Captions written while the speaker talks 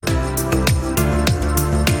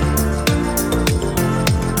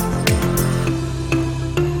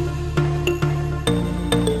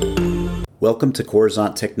Welcome to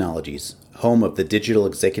Coruzant Technologies, home of the Digital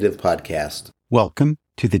Executive Podcast. Welcome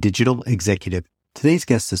to the Digital Executive. Today's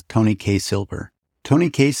guest is Tony K. Silver. Tony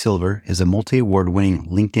K. Silver is a multi-award winning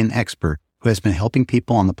LinkedIn expert who has been helping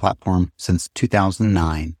people on the platform since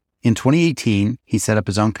 2009. In 2018, he set up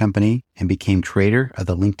his own company and became creator of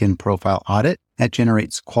the LinkedIn Profile Audit that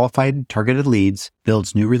generates qualified targeted leads,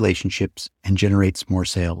 builds new relationships, and generates more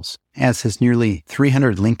sales. As his nearly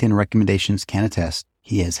 300 LinkedIn recommendations can attest,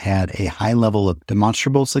 he has had a high level of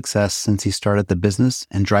demonstrable success since he started the business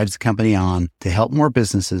and drives the company on to help more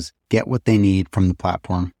businesses get what they need from the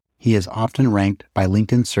platform. He is often ranked by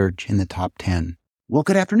LinkedIn Search in the top 10. Well,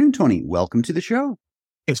 good afternoon, Tony. Welcome to the show.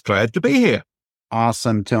 It's glad to be here.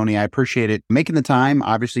 Awesome, Tony. I appreciate it. Making the time.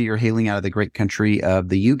 Obviously, you're hailing out of the great country of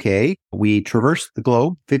the UK. We traversed the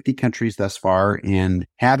globe, 50 countries thus far, and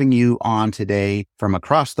having you on today from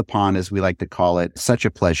across the pond, as we like to call it, such a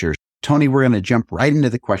pleasure. Tony, we're going to jump right into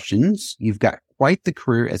the questions. You've got quite the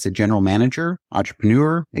career as a general manager,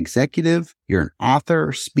 entrepreneur, executive. You're an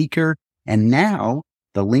author, speaker, and now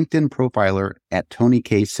the LinkedIn profiler at Tony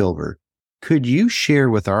K. Silver. Could you share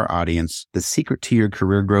with our audience the secret to your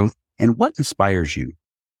career growth and what inspires you?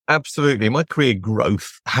 Absolutely. My career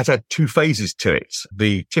growth has had two phases to it.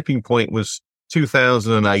 The tipping point was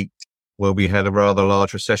 2008, where we had a rather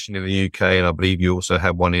large recession in the UK, and I believe you also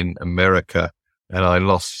had one in America. And I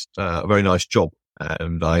lost a very nice job,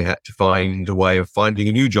 and I had to find a way of finding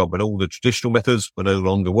a new job, and all the traditional methods were no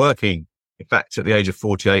longer working. In fact, at the age of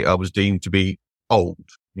 48, I was deemed to be old.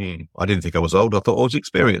 I didn't think I was old. I thought I was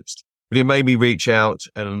experienced. But it made me reach out,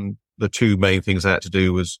 and the two main things I had to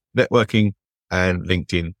do was networking and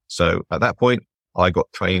LinkedIn. So at that point, I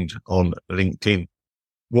got trained on LinkedIn.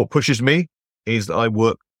 What pushes me is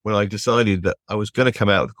that when I decided that I was going to come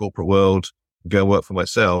out of the corporate world and go and work for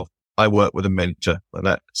myself, I work with a mentor. And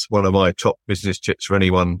that's one of my top business tips for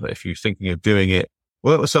anyone. If you're thinking of doing it,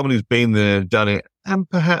 work with someone who's been there, done it, and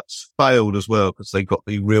perhaps failed as well, because they've got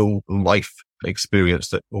the real life experience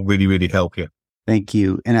that will really, really help you. Thank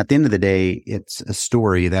you. And at the end of the day, it's a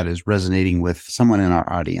story that is resonating with someone in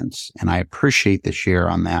our audience. And I appreciate the share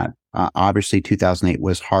on that. Obviously, 2008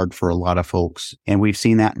 was hard for a lot of folks. And we've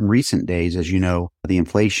seen that in recent days. As you know, the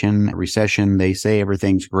inflation, recession, they say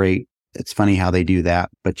everything's great. It's funny how they do that,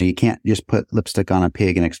 but you can't just put lipstick on a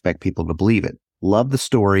pig and expect people to believe it. Love the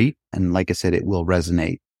story. And like I said, it will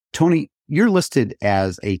resonate. Tony, you're listed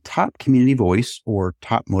as a top community voice or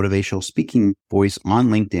top motivational speaking voice on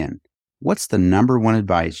LinkedIn. What's the number one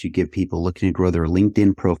advice you give people looking to grow their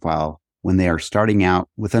LinkedIn profile when they are starting out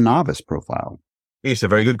with a novice profile? It's a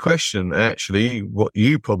very good question. Actually, what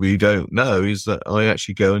you probably don't know is that I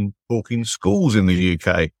actually go and talk in schools in the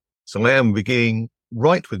UK. So I am beginning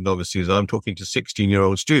right with novices. I'm talking to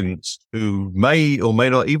 16-year-old students who may or may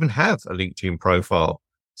not even have a LinkedIn profile.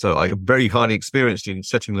 So I'm very highly experienced in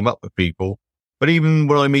setting them up with people. But even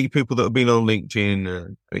when I meet people that have been on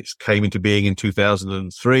LinkedIn, it came into being in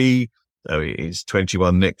 2003. So it is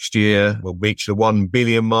 21 next year. We'll reach the 1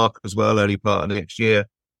 billion mark as well, early part of next year.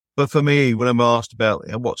 But for me, when I'm asked about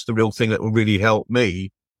what's the real thing that will really help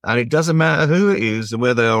me, and it doesn't matter who it is and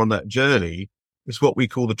where they are on that journey, it's what we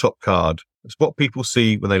call the top card. It's what people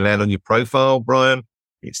see when they land on your profile, Brian.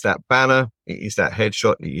 It's that banner. It is that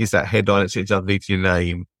headshot. It is that headline that sits underneath your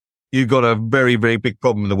name. You've got a very, very big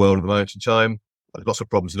problem in the world at the moment in time. There's lots of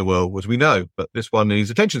problems in the world, as we know, but this one is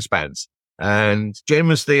attention spans. And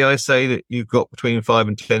generously, I say that you've got between 5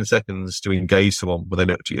 and 10 seconds to engage someone when they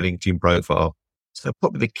look at your LinkedIn profile. So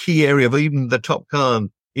probably the key area of even the top card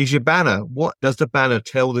is your banner. What does the banner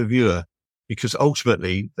tell the viewer? Because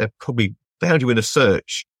ultimately, they've probably found you in a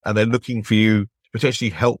search and they're looking for you to potentially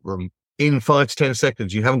help them in 5 to 10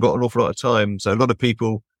 seconds. You haven't got an awful lot of time. So a lot of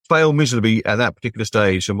people fail miserably at that particular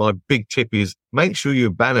stage. So my big tip is make sure your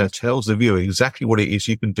banner tells the viewer exactly what it is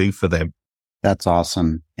you can do for them. That's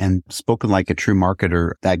awesome. And spoken like a true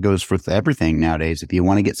marketer, that goes for everything nowadays. If you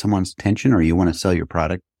want to get someone's attention or you want to sell your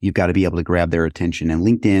product, you've got to be able to grab their attention. And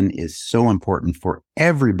LinkedIn is so important for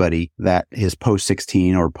everybody that is post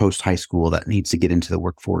 16 or post high school that needs to get into the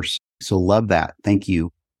workforce. So love that. Thank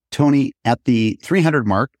you. Tony, at the 300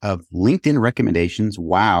 mark of LinkedIn recommendations,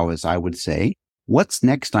 wow, as I would say, what's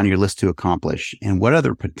next on your list to accomplish? And what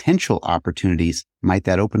other potential opportunities might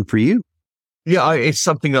that open for you? Yeah, it's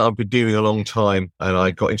something that I've been doing a long time, and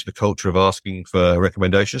I got into the culture of asking for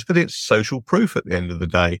recommendations, but it's social proof at the end of the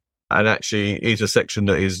day. And actually, it's a section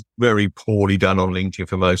that is very poorly done on LinkedIn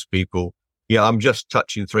for most people. Yeah, I'm just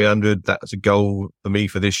touching 300. That's a goal for me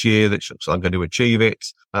for this year. That I'm going to achieve it.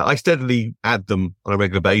 I steadily add them on a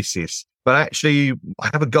regular basis. But actually, I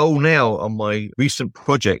have a goal now on my recent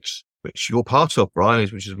projects which you're part of, Brian,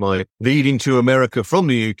 which is my leading to America from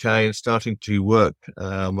the UK and starting to work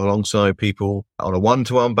alongside people on a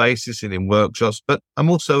one-to-one basis and in workshops. But I'm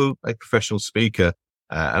also a professional speaker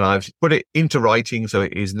and I've put it into writing. So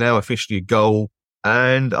it is now officially a goal.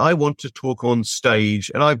 And I want to talk on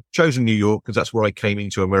stage, and I've chosen New York because that's where I came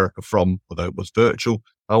into America from, although it was virtual.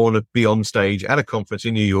 I want to be on stage at a conference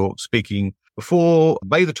in New York speaking before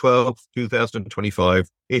May the 12th, 2025.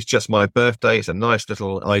 It's just my birthday. It's a nice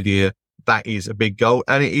little idea. That is a big goal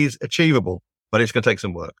and it is achievable, but it's going to take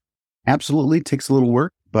some work. Absolutely. It takes a little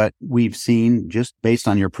work, but we've seen just based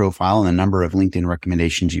on your profile and the number of LinkedIn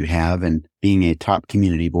recommendations you have and being a top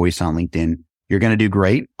community voice on LinkedIn, you're going to do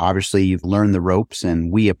great. Obviously, you've learned the ropes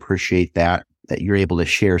and we appreciate that you're able to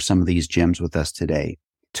share some of these gems with us today.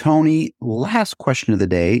 Tony, last question of the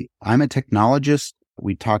day. I'm a technologist.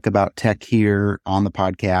 We talk about tech here on the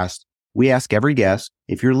podcast. We ask every guest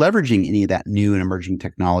if you're leveraging any of that new and emerging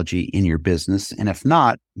technology in your business. And if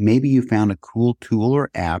not, maybe you found a cool tool or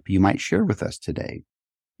app you might share with us today.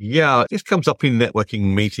 Yeah, this comes up in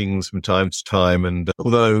networking meetings from time to time. And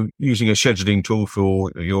although using a scheduling tool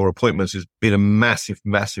for your appointments has been a massive,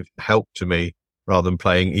 massive help to me rather than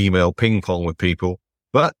playing email ping pong with people.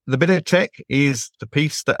 But the bit of tech is the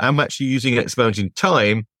piece that I'm actually using at this moment in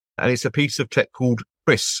time. And it's a piece of tech called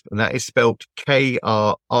Krisp, and that is spelled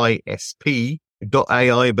KRISP.ai,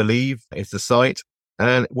 I believe is the site.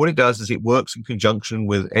 And what it does is it works in conjunction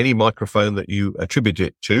with any microphone that you attribute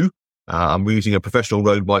it to. I'm using a professional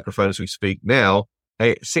Rode microphone as we speak now.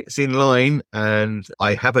 It sits in line and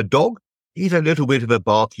I have a dog. He's a little bit of a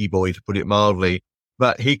barky boy, to put it mildly,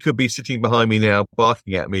 but he could be sitting behind me now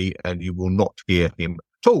barking at me and you will not hear him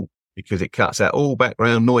at all because it cuts out all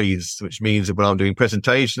background noise, which means that when I'm doing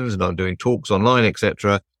presentations and I'm doing talks online,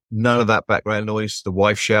 etc., none of that background noise, the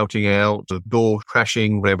wife shouting out, the door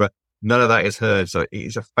crashing, whatever, none of that is heard. So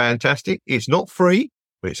it's a fantastic, it's not free,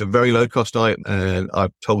 but it's a very low cost item. And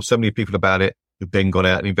I've told so many people about it who've then gone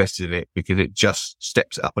out and invested in it because it just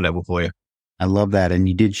steps up a level for you. I love that. And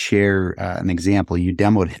you did share an example. You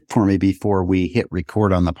demoed it for me before we hit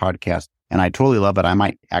record on the podcast. And I totally love it. I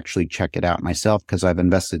might actually check it out myself because I've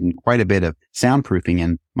invested in quite a bit of soundproofing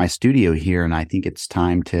in my studio here. And I think it's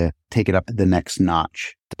time to take it up the next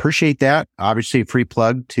notch. Appreciate that. Obviously, a free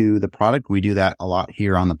plug to the product. We do that a lot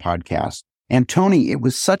here on the podcast. And Tony, it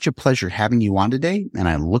was such a pleasure having you on today, and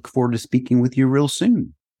I look forward to speaking with you real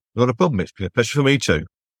soon. Not a problem. It's been a pleasure for me too.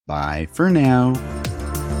 Bye for now.